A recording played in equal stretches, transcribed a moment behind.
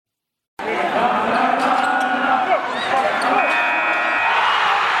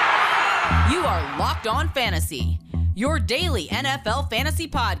On Fantasy, your daily NFL fantasy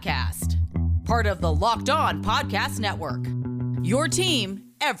podcast. Part of the Locked On Podcast Network. Your team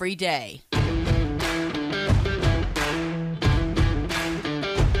every day.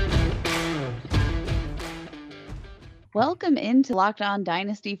 Welcome into Locked On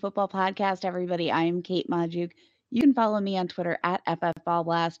Dynasty Football Podcast, everybody. I am Kate Majuk. You can follow me on Twitter at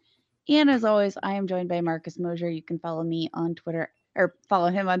FFBallBlast. And as always, I am joined by Marcus Mosher. You can follow me on Twitter, or follow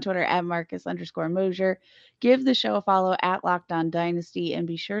him on Twitter at Marcus_Mosher. Give the show a follow at Locked On Dynasty, and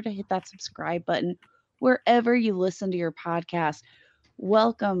be sure to hit that subscribe button wherever you listen to your podcast.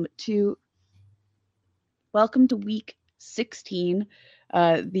 Welcome to Week 16,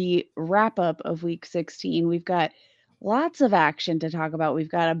 the wrap-up of Week 16. We've got lots of action to talk about. We've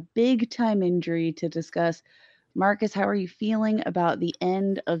got a big-time injury to discuss. Marcus, how are you feeling about the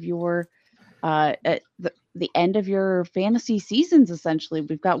end of your the end of your fantasy seasons? Essentially,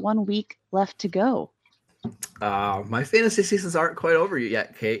 we've got 1 week left to go. My fantasy seasons aren't quite over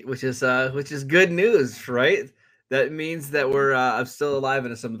yet, Kate, which is good news, right? That means that I'm still alive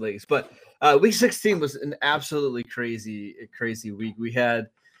in some leagues. But Week 16 was an absolutely crazy week. We had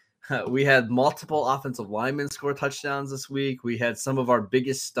multiple offensive linemen score touchdowns this week. We had some of our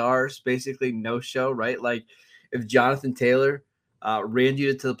biggest stars basically no show, right? Like if Jonathan Taylor ran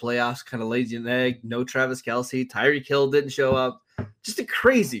you to the playoffs, kind of laid you an egg. No Travis Kelce, Tyreek Hill didn't show up. Just a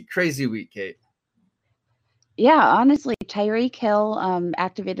crazy week, Kate. Yeah, honestly, Tyreek Hill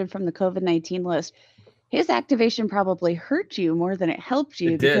activated from the COVID-19 list. His activation probably hurt you more than it helped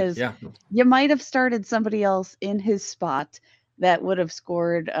you, because you might have started somebody else in his spot that would have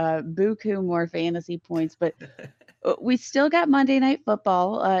scored buku more fantasy points. But we still got Monday Night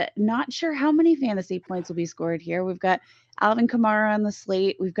Football. Not sure how many fantasy points will be scored here. We've got Alvin Kamara on the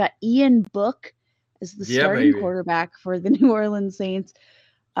slate. We've got Ian Book as the starting quarterback for the New Orleans Saints.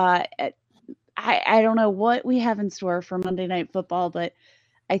 I don't know what we have in store for Monday Night Football, but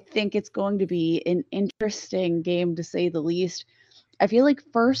I think it's going to be an interesting game, to say the least. I feel like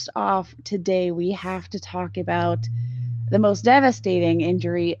first off today, we have to talk about the most devastating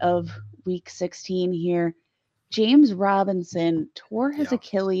injury of Week 16 here. James Robinson tore his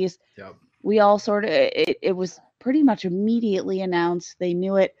Achilles. We all it was pretty much immediately announced. They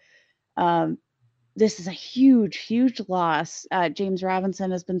knew it. This is a huge loss. James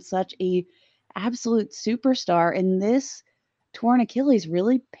Robinson has been such a absolute superstar, and this torn Achilles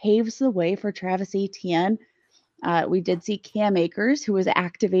really paves the way for Travis Etienne. We did see Cam Akers, who was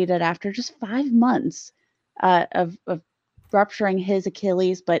activated after just 5 months of rupturing his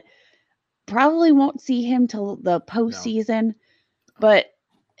Achilles, but probably won't see him till the postseason. No. But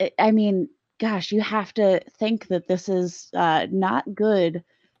I mean, gosh, you have to think that this is not good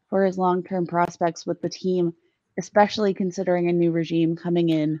for his long-term prospects with the team, especially considering a new regime coming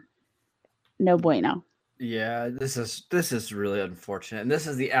in. No bueno. Yeah, this is really unfortunate. And this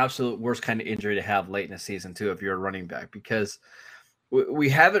is the absolute worst kind of injury to have late in the season, too, if you're a running back, because we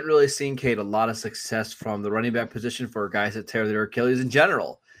haven't really seen, Kate, a lot of success from the running back position for guys that tear their Achilles in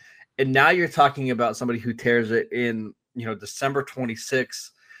general. And now you're talking about somebody who tears it in, December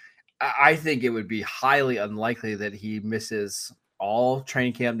 26th. I think it would be highly unlikely that he misses all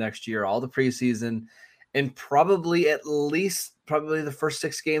training camp next year, all the preseason, and probably the first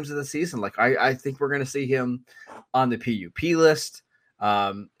 6 games of the season. Like I think we're going to see him on the PUP list.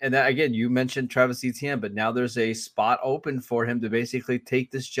 And that, again, you mentioned Travis Etienne, but now there's a spot open for him to basically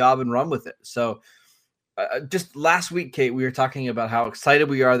take this job and run with it. So just last week, Kate, we were talking about how excited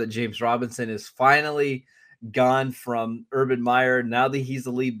we are that James Robinson is finally gone from Urban Meyer. Now that he's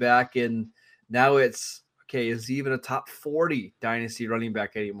the lead back, and now it's okay. Is he even a top 40 dynasty running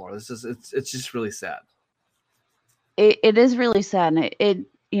back anymore? It's just really sad. It is really sad. It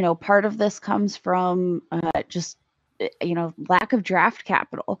part of this comes from just lack of draft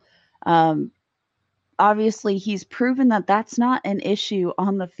capital. Obviously, he's proven that that's not an issue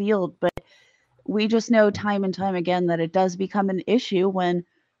on the field, but we just know time and time again that it does become an issue when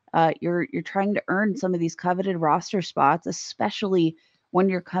you're trying to earn some of these coveted roster spots, especially when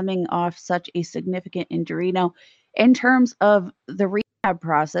you're coming off such a significant injury. Now, in terms of the rehab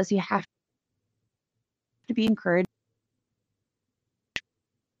process, you have to be encouraged.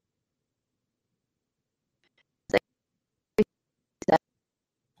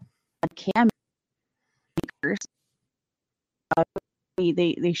 Cam Akers,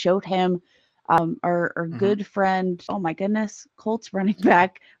 they showed him our good friend, oh my goodness, Colts running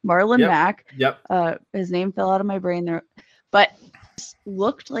back Marlon Mack. His name fell out of my brain there, but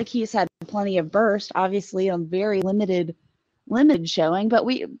looked like he's had plenty of burst, obviously on very limited showing. But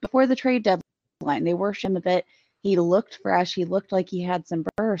before the trade deadline, they worshipped him a bit. He looked fresh. He looked like he had some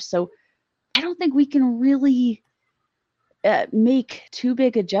burst. So I don't think we can really make too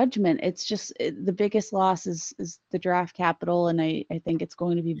big a judgment. It's just the biggest loss is the draft capital, and I think it's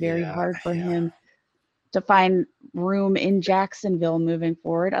going to be very hard for him to find room in Jacksonville moving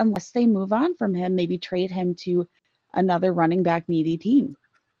forward unless they move on from him, maybe trade him to another running back needy team.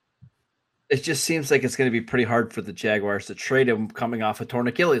 It just seems like it's going to be pretty hard for the Jaguars to trade him coming off a torn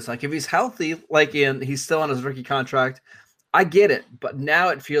Achilles. Like if he's healthy, he's still on his rookie contract, I get it. But now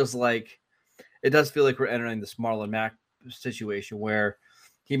it does feel like we're entering this Marlon Mack situation where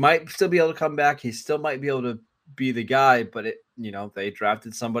he might still be able to come back. He still might be able to be the guy, but they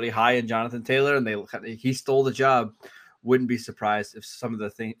drafted somebody high in Jonathan Taylor and he stole the job. Wouldn't be surprised if some of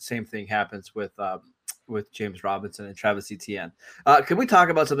the same thing happens with James Robinson and Travis Etienne. Can we talk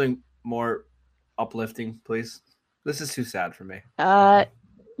about something more uplifting, please? This is too sad for me.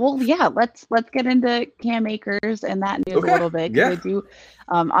 Well, yeah, let's get into Cam Akers and that news a little bit. Yeah. I do,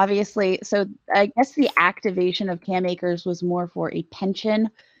 obviously. So I guess the activation of Cam Akers was more for a pension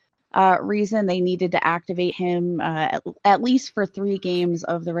reason. They needed to activate him at least for 3 games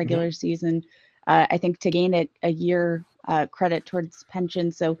of the regular season. I think to gain a year credit towards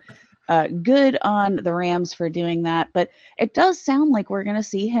pension. So good on the Rams for doing that. But it does sound like we're going to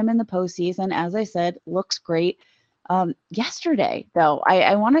see him in the postseason. As I said, looks great. Yesterday, though,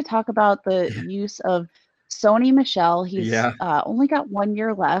 I want to talk about the use of Sony Michel. He's only got 1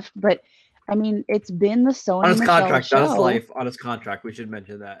 year left, but I mean, it's been the Sony on his Michel contract, show. on his life, on his contract. We should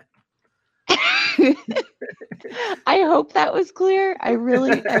mention that. I hope that was clear. I really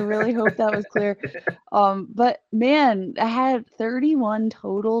hope that was clear. But man, I had 31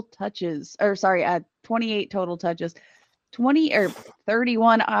 total touches, 28 total touches. 20 or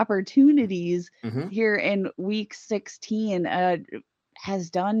 31 opportunities here in week 16, has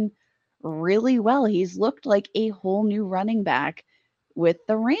done really well. He's looked like a whole new running back with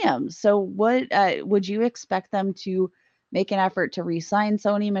the Rams. So what would you expect them to make an effort to re-sign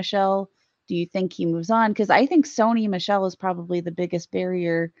Sony Michel? Do you think he moves on? Because I think Sony Michel is probably the biggest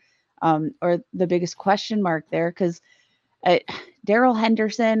barrier or the biggest question mark there, because Darrell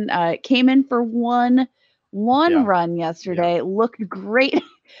Henderson came in for one run yesterday, looked great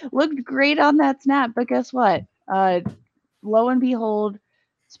on that snap, but guess what, lo and behold,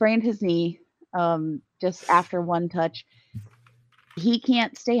 sprained his knee just after one touch. He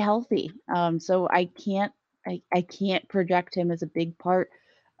can't stay healthy, so I can't project him as a big part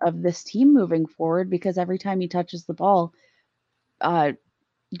of this team moving forward, because every time he touches the ball,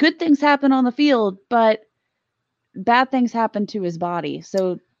 good things happen on the field, but bad things happen to his body.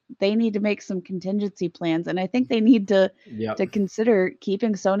 So they need to make some contingency plans, and I think they need to consider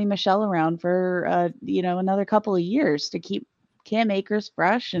keeping Sony Michel around for another couple of years to keep Cam Akers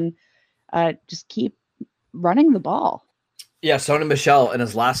fresh and just keep running the ball. Yeah, Sony Michel in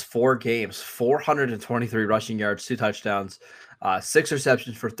his last 4 games, 423 rushing yards, 2 touchdowns, 6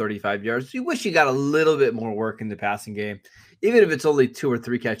 receptions for 35 yards. You wish you got a little bit more work in the passing game, even if it's only 2 or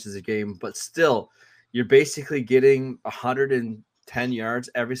 3 catches a game, but still, you're basically getting 110 yards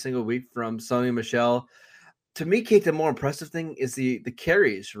every single week from Sony Michel. To me, Kate, the more impressive thing is the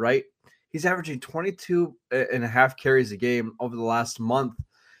carries, right? He's averaging 22 and a half carries a game over the last month.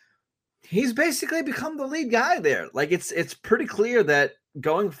 He's basically become the lead guy there. Like it's pretty clear that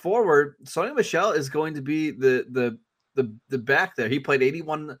going forward, Sony Michel is going to be the back there. He played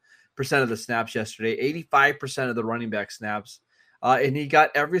 81% of the snaps yesterday, 85% of the running back snaps, and he got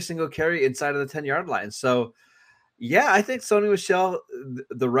every single carry inside of the 10-yard line. So, yeah, I think Sony Michel,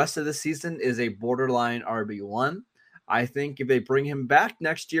 the rest of the season, is a borderline RB1. I think if they bring him back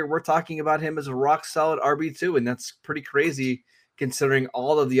next year, we're talking about him as a rock-solid RB2, and that's pretty crazy considering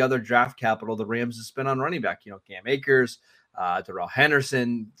all of the other draft capital the Rams have spent on running back. Cam Akers, Darrell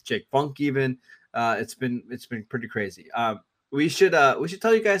Henderson, Jake Funk even. It's been pretty crazy. We should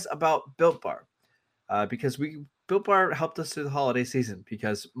tell you guys about Built Bar because Built Bar helped us through the holiday season,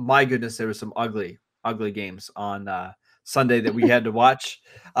 because my goodness, there was some ugly games on Sunday that we had to watch.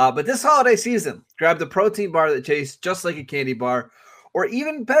 But this holiday season, grab the protein bar that tastes just like a candy bar, or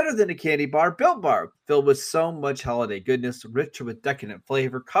even better than a candy bar, Built Bar, filled with so much holiday goodness, rich with decadent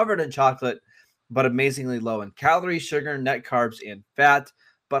flavor, covered in chocolate, but amazingly low in calories, sugar, net carbs, and fat,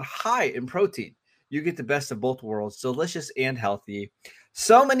 but high in protein. You get the best of both worlds, delicious and healthy.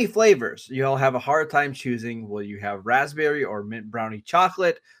 So many flavors, you'll have a hard time choosing. Will you have raspberry or mint brownie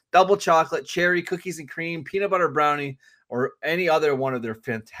chocolate, double chocolate, cherry, cookies and cream, peanut butter brownie, or any other one of their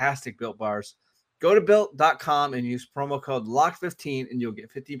fantastic Built Bars? Go to Built.com and use promo code LOCK15 and you'll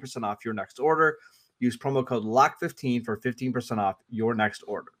get 15% off your next order. Use promo code LOCK15 for 15% off your next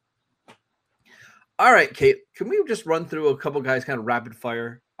order. All right, Kate, can we just run through a couple guys kind of rapid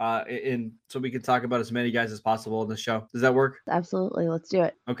fire so we can talk about as many guys as possible in the show. Does that work? Absolutely. Let's do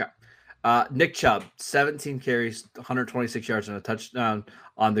it. Okay. Nick Chubb, 17 carries, 126 yards and a touchdown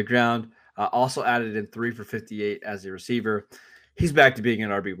on the ground. Also added in 3 for 58 as a receiver. He's back to being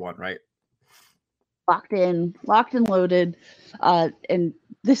an RB1, right? Locked and loaded. And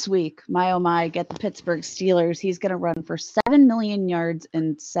this week, my oh my, get the Pittsburgh Steelers. He's going to run for 7 million yards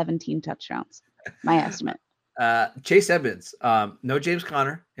and 17 touchdowns. My estimate. Chase Edmonds, no James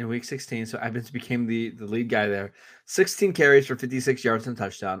Conner in week 16, so Edmonds became the lead guy there. 16 carries for 56 yards and a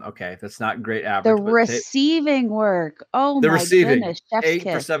touchdown. Okay, that's not great average. The receiving work. Oh my goodness. Chef's 8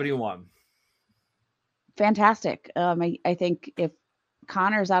 kiss. for 71. Fantastic. I think if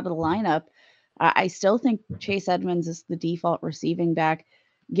Connor's out of the lineup, I still think Chase Edmonds is the default receiving back.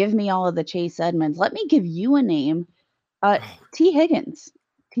 Give me all of the Chase Edmonds. Let me give you a name. T. Higgins.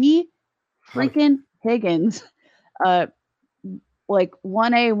 T. freaking Higgins. Like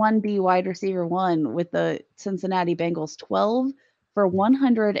 1A, 1B wide receiver 1 with the Cincinnati Bengals. 12 for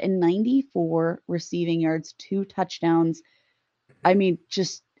 194 receiving yards, 2 touchdowns. I mean,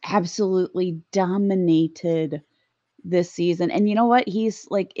 just absolutely dominated this season. And you know what? He's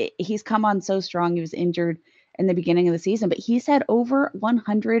come on so strong. He was injured in the beginning of the season, but he's had over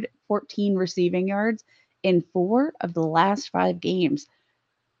 114 receiving yards in 4 of the last 5 games.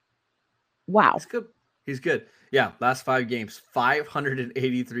 Wow. He's good. Yeah, last 5 games,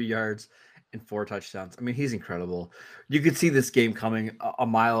 583 yards and 4 touchdowns. I mean, he's incredible. You could see this game coming a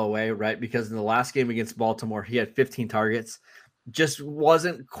mile away, right? Because in the last game against Baltimore, he had 15 targets. Just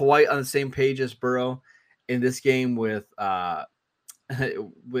wasn't quite on the same page as Burrow. In this game with Marlon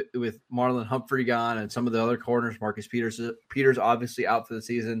Humphrey gone and some of the other corners, Marcus Peters obviously out for the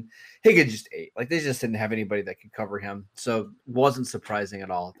season. Higgins just ate. Like, they just didn't have anybody that could cover him. So wasn't surprising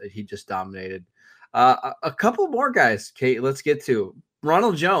at all that he just dominated. A couple more guys, Kate, let's get to.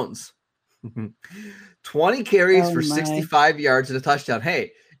 Ronald Jones. 20 carries for 65 yards and a touchdown.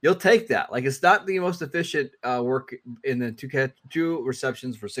 Hey, you'll take that. Like, it's not the most efficient work in the 2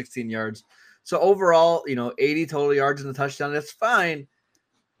 receptions for 16 yards. So overall, 80 total yards in the touchdown, that's fine.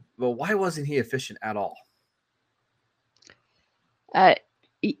 But why wasn't he efficient at all? I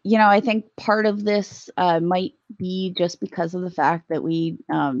think part of this might be just because of the fact that we,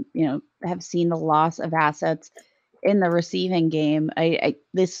 have seen the loss of assets in the receiving game.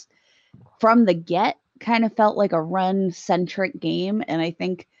 This from the get kind of felt like a run-centric game, and I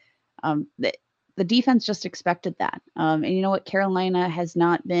think that the defense just expected that. And you know what? Carolina has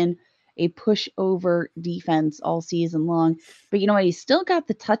not been a pushover defense all season long, but you know what? He still got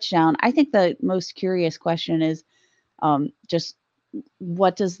the touchdown. I think the most curious question is just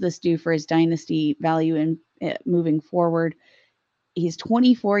what does this do for his dynasty value in moving forward? He's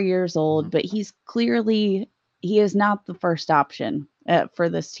 24 years old, but he is not the first option for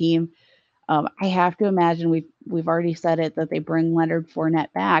this team. I have to imagine we've already said it that they bring Leonard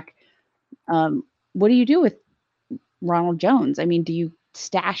Fournette back. What do you do with Ronald Jones? I mean, do you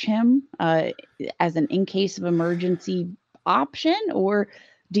stash him as an in case of emergency option, or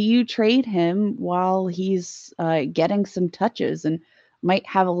do you trade him while he's getting some touches and might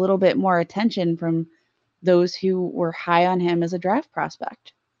have a little bit more attention from those who were high on him as a draft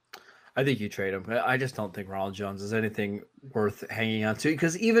prospect? I think you trade him. I just don't think Ronald Jones is anything worth hanging on to,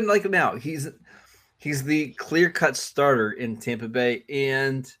 because even like now, he's the clear-cut starter in Tampa Bay,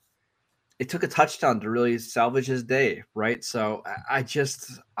 and it took a touchdown to really salvage his day, right? So I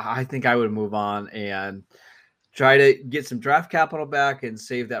think I would move on and try to get some draft capital back and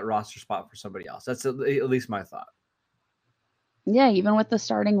save that roster spot for somebody else. That's at least my thought. Yeah, even with the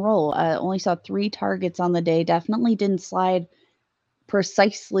starting role, only saw 3 targets on the day. Definitely didn't slide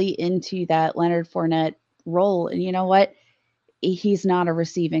precisely into that Leonard Fournette role. And you know what? He's not a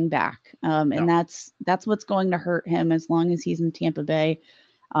receiving back. And that's what's going to hurt him as long as he's in Tampa Bay.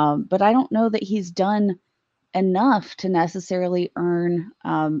 But I don't know that he's done enough to necessarily earn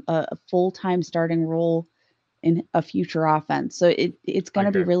a full-time starting role in a future offense. So it's going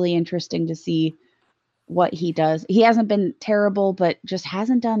to be really interesting to see what he does. He hasn't been terrible, but just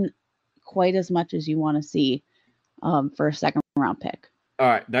hasn't done quite as much as you want to see for a second-round pick. All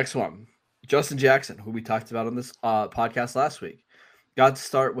right, next one. Justin Jackson, who we talked about on this podcast last week, got to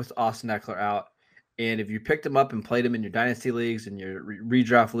start with Austin Ekeler out. And if you picked him up and played him in your dynasty leagues and your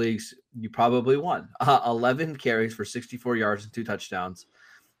redraft leagues, you probably won. 11 carries for 64 yards and 2 touchdowns,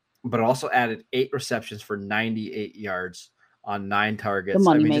 but also added 8 receptions for 98 yards on 9 targets.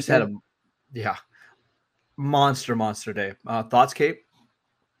 I mean, just had a monster day. Thoughts, Kate?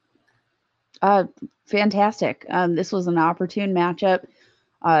 Fantastic. This was an opportune matchup,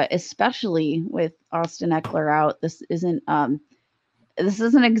 especially with Austin Ekeler out. This isn't this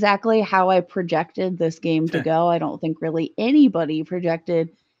isn't exactly how I projected this game to go. I don't think really anybody projected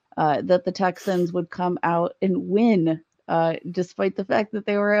that the Texans would come out and win, despite the fact that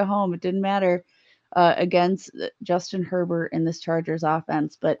they were at home. It didn't matter against Justin Herbert in this Chargers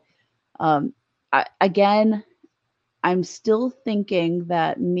offense. But again, I'm still thinking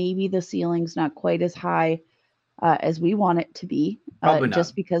that maybe the ceiling's not quite as high as we want it to be,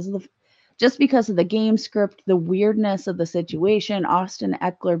 just because of the game script, the weirdness of the situation, Austin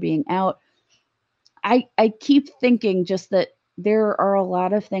Eckler being out. I keep thinking just that there are a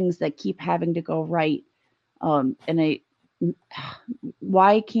lot of things that keep having to go right.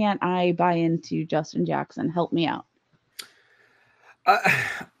 Why can't I buy into Justin Jackson? Help me out.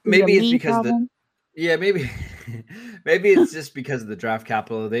 Maybe it's because maybe it's just because of the draft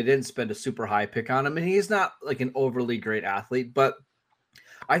capital. They didn't spend a super high pick on him, and he's not like an overly great athlete, but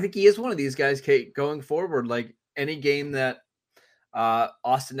I think he is one of these guys, Kate, going forward. Like any game that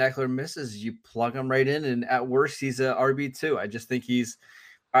Austin Eckler misses, you plug him right in, and at worst, he's a RB2. I just think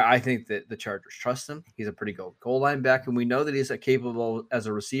I think that the Chargers trust him. He's a pretty good goal line back, and we know that he's capable as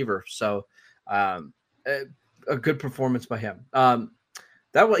a receiver. So a good performance by him.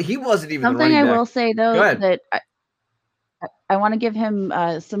 He wasn't even something I will say though that I want to give him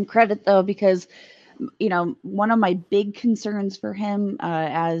some credit though, because one of my big concerns for him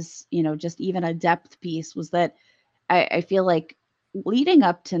as just even a depth piece was that I feel like leading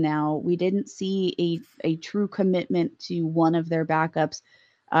up to now we didn't see a true commitment to one of their backups,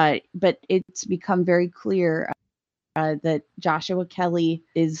 but it's become very clear that Joshua Kelly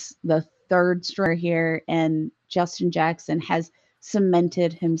is the third stringer here, and Justin Jackson has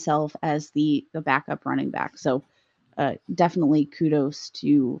cemented himself as the backup running back. So definitely kudos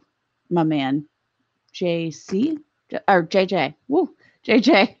to my man JC or JJ. Woo,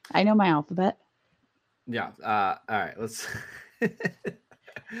 JJ. I know my alphabet. Yeah. All right. Let's.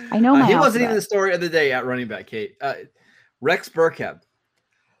 I know my. He alphabet. wasn't even the story of the day at running back, Kate. Rex Burkhead,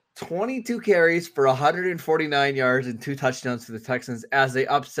 22 carries for 149 yards and 2 touchdowns to the Texans as they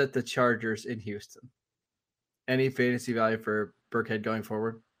upset the Chargers in Houston. Any fantasy value for Burkhead going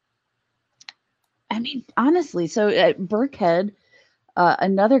forward? I mean, honestly, so Burkhead,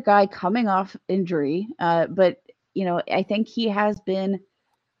 another guy coming off injury, but I think he has been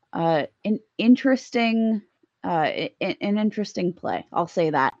an interesting play. I'll say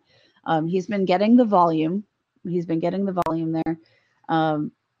that. He's been getting the volume. There.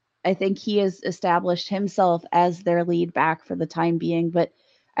 I think he has established himself as their lead back for the time being. But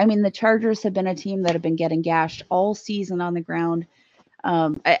I mean, the Chargers have been a team that have been getting gashed all season on the ground.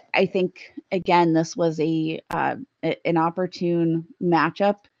 I think again, this was an opportune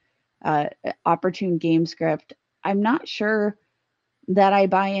matchup, opportune game script. I'm not sure that I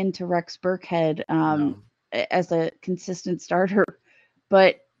buy into Rex Burkhead as a consistent starter,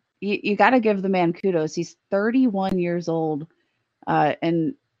 but you got to give the man kudos. He's 31 years old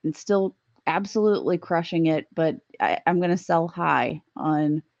and still absolutely crushing it. But I'm going to sell high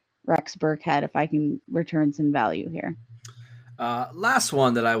on Rex Burkhead if I can return some value here. Last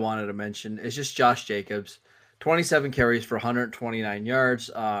one that I wanted to mention is just Josh Jacobs, 27 carries for 129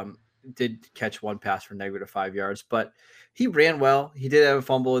 yards. Did catch one pass for -5 yards, but he ran well. He did have a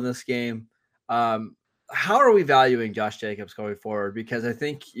fumble in this game. How are we valuing Josh Jacobs going forward? Because I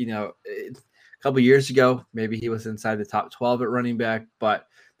think, a couple of years ago, maybe he was inside the top 12 at running back, but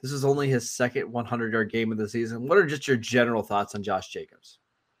this is only his second 100-yard game of the season. What are just your general thoughts on Josh Jacobs?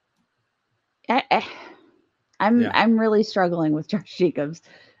 I'm really struggling with Josh Jacobs.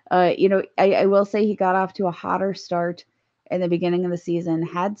 I will say he got off to a hotter start in the beginning of the season,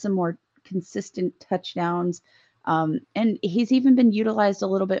 had some more consistent touchdowns, and he's even been utilized a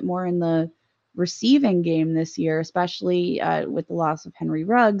little bit more in the receiving game this year, especially with the loss of Henry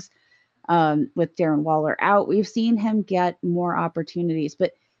Ruggs, with Darren Waller out. We've seen him get more opportunities,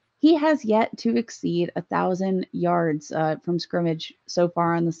 but he has yet to exceed 1,000 yards from scrimmage so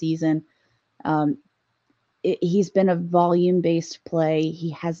far on the season. He's been a volume-based play. He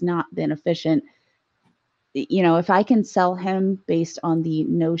has not been efficient. If I can sell him based on the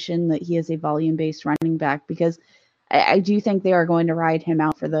notion that he is a volume-based running back, because I do think they are going to ride him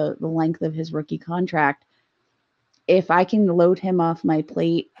out for the length of his rookie contract. If I can load him off my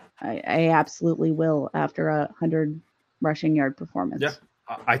plate, I absolutely will after a 100 rushing yard performance. Yeah,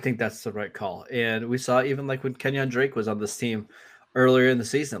 I think that's the right call. And we saw even like when Kenyon Drake was on this team earlier in the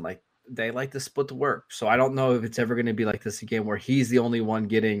season, like they like to split the work. So I don't know if it's ever going to be like this again where he's the only one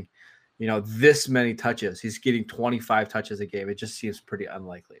getting, this many touches. He's getting 25 touches a game. It just seems pretty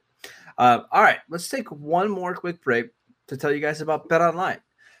unlikely. All right, let's take one more quick break to tell you guys about BetOnline.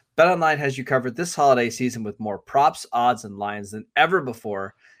 BetOnline has you covered this holiday season with more props, odds, and lines than ever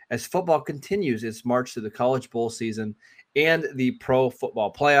before as football continues its march to the College Bowl season and the Pro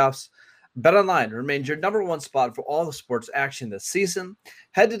Football Playoffs. BetOnline remains your number one spot for all the sports action this season.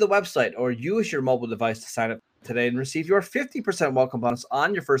 Head to the website or use your mobile device to sign up today and receive your 50% welcome bonus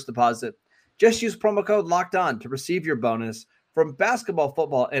on your first deposit. Just use promo code LOCKEDON to receive your bonus from basketball,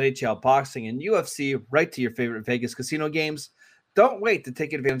 football, NHL, boxing, and UFC right to your favorite Vegas casino games. Don't wait to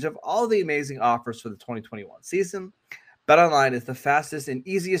take advantage of all the amazing offers for the 2021 season. BetOnline is the fastest and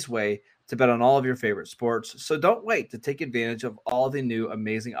easiest way to bet on all of your favorite sports, so don't wait to take advantage of all the new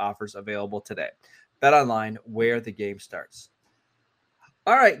amazing offers available today. BetOnline, where the game starts.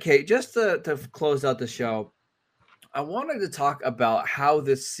 All right, Kate, just to close out the show, I wanted to talk about how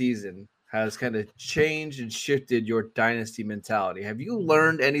this season has kind of changed and shifted your dynasty mentality. Have you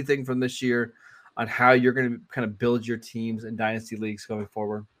learned anything from this year on how you're going to kind of build your teams and dynasty leagues going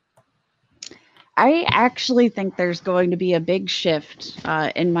forward? I actually think there's going to be a big shift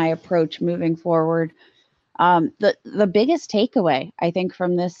in my approach moving forward. The biggest takeaway, I think,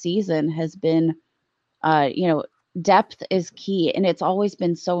 from this season has been, depth is key, and it's always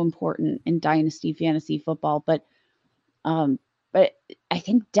been so important in dynasty fantasy football. But I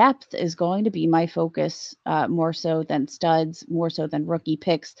think depth is going to be my focus more so than studs, more so than rookie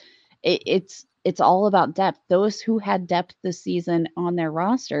picks. It's all about depth. Those who had depth this season on their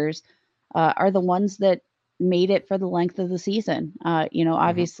rosters are the ones that made it for the length of the season.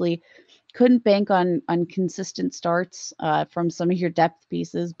 Obviously couldn't bank on consistent starts from some of your depth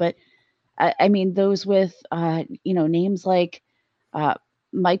pieces, but I mean, those with, names like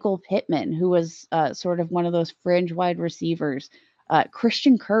Michael Pittman, who was sort of one of those fringe wide receivers,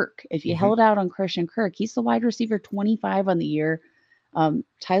 Christian Kirk. If you held out on Christian Kirk, he's the wide receiver 25 on the year.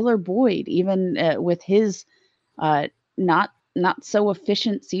 Tyler Boyd, even with his not so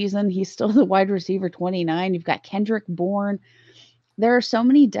efficient season, he's still the wide receiver 29. You've got Kendrick Bourne. There are so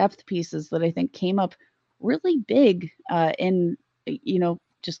many depth pieces that I think came up really big in,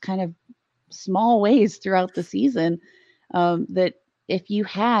 just kind of small ways throughout the season, that if you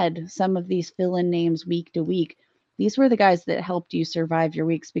had some of these fill-in names week to week, these were the guys that helped you survive your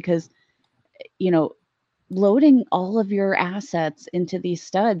weeks, because, loading all of your assets into these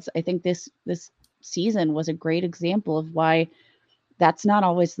studs, I think this season was a great example of why that's not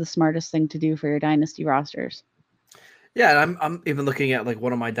always the smartest thing to do for your dynasty rosters. Yeah, and I'm even looking at like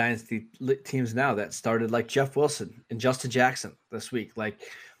one of my dynasty teams now that started like Jeff Wilson and Justin Jackson this week. Like,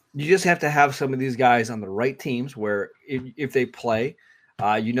 you just have to have some of these guys on the right teams where if they play,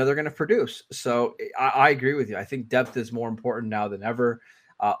 they're going to produce. So I agree with you. I think depth is more important now than ever.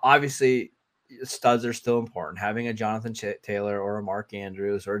 Obviously, studs are still important. Having a Jonathan Taylor or a Mark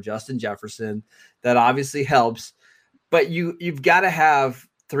Andrews or a Justin Jefferson, that obviously helps. But you've got to have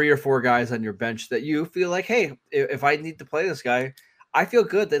 3 or 4 guys on your bench that you feel like, hey, if I need to play this guy, I feel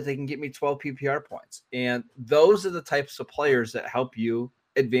good that they can get me 12 PPR points. And those are the types of players that help you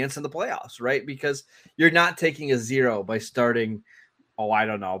advance in the playoffs, right? Because you're not taking a 0 by starting,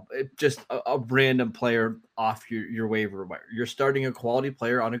 just a random player off your waiver wire. You're starting a quality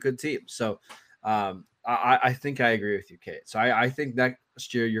player on a good team. So I think I agree with you, Kate. So I think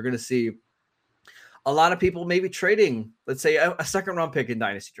next year you're going to see a lot of people maybe trading, let's say, a second round pick in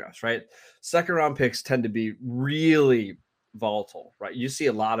dynasty drafts, right? Second round picks tend to be really volatile, right? You see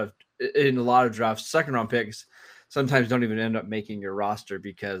in a lot of drafts, second round picks sometimes don't even end up making your roster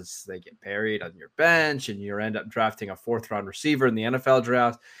because they get buried on your bench and you end up drafting a 4th round receiver in the NFL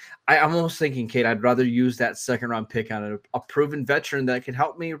draft. I'm almost thinking, Kate, I'd rather use that second round pick on a proven veteran that can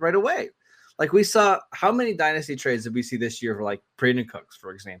help me right away. Like, we saw, how many dynasty trades did we see this year for like Brandon Cooks,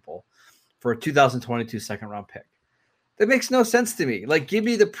 for example, for a 2022 second round pick? That makes no sense to me. Like, give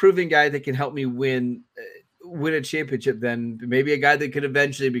me the proven guy that can help me win a championship, then maybe a guy that could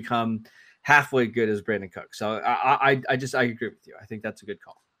eventually become halfway good as Brandon Cook. So I agree with you. I think that's a good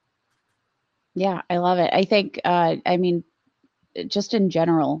call. Yeah, I love it. I think, just in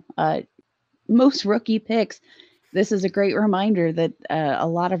general, most rookie picks, this is a great reminder that a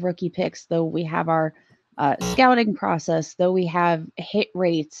lot of rookie picks, though we have our scouting process, though we have hit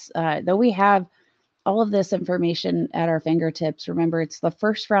rates, though we have all of this information at our fingertips, remember, it's the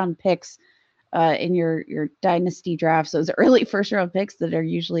first round picks in your dynasty drafts, those early first round picks that are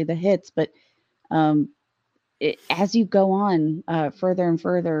usually the hits. But as you go on further and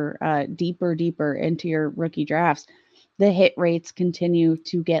further, deeper into your rookie drafts, the hit rates continue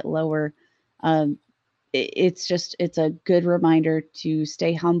to get lower. It's a good reminder to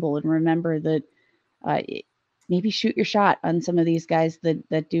stay humble and remember that maybe shoot your shot on some of these guys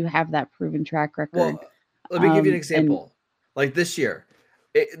that do have that proven track record. Well, let me give you an example. Like this year,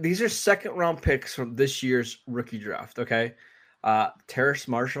 These are second round picks from this year's rookie draft. Okay. Terrace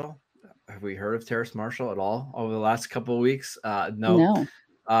Marshall. Have we heard of Terrace Marshall at all over the last couple of weeks? No.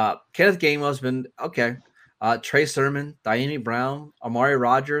 Kenneth Gainwell's been okay. Trey Sermon, Dyami Brown, Amari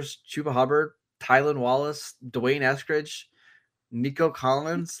Rogers, Chuba Hubbard, Tylan Wallace, Dwayne Eskridge, Nico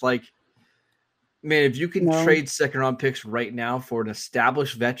Collins. Like, man, if you can trade second round picks right now for an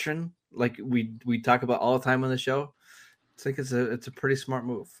established veteran, like we talk about all the time on the show, I think it's a pretty smart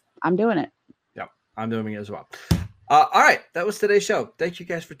move. I'm doing it. Yeah, I'm doing it as well. All right, that was today's show. Thank you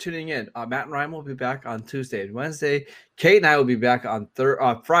guys for tuning in. Matt and Ryan will be back on Tuesday and Wednesday. Kate and I will be back on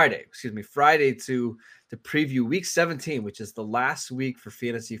Friday to preview Week 17, which is the last week for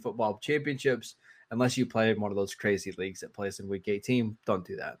fantasy football championships. Unless you play in one of those crazy leagues that plays in Week 18, don't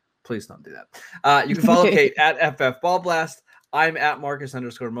do that. Please don't do that. You can follow Kate at FF Ball Blast. I'm at Marcus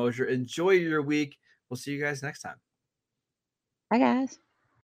 _Mosier. Enjoy your week. We'll see you guys next time. Bye, guys.